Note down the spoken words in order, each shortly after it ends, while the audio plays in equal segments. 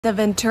The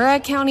Ventura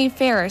County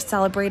Fair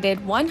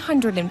celebrated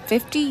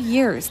 150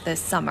 years this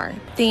summer.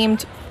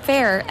 Themed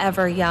Fair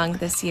Ever Young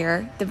this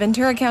year, the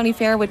Ventura County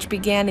Fair, which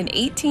began in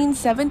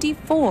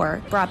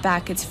 1874, brought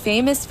back its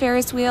famous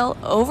Ferris wheel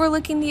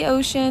overlooking the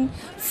ocean,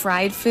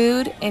 fried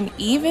food, and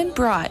even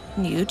brought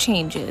new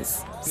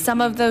changes.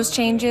 Some of those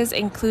changes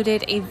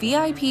included a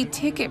VIP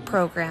ticket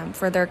program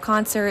for their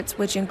concerts,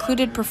 which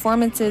included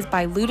performances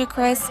by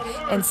Ludacris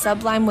and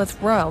Sublime with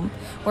Rome,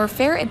 where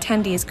fair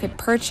attendees could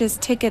purchase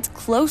tickets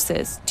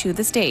closest to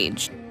the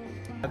stage.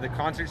 The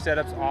concert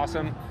setup's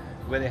awesome,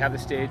 where they have the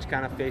stage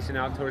kind of facing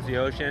out towards the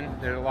ocean.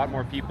 There's a lot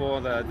more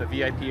people. The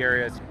VIP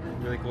area is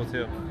really cool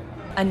too.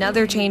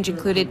 Another change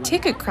included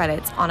ticket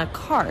credits on a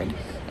card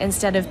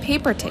instead of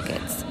paper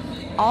tickets.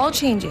 All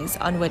changes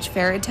on which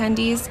fair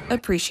attendees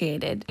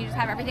appreciated. You just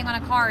have everything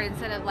on a card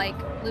instead of like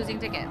losing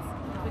tickets.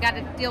 We got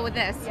to deal with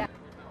this. Yeah.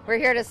 We're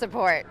here to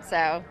support,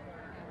 so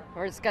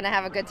we're just going to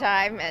have a good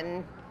time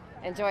and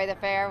enjoy the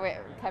fair. We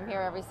come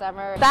here every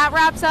summer. That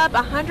wraps up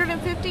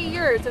 150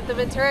 years of the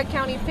Ventura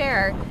County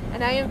Fair,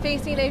 and I am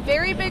facing a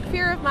very big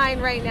fear of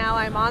mine right now.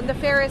 I'm on the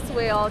Ferris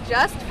wheel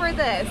just for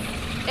this.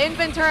 In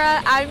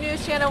Ventura, I'm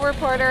News Channel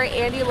reporter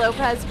Andy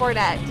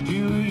Lopez-Burnett.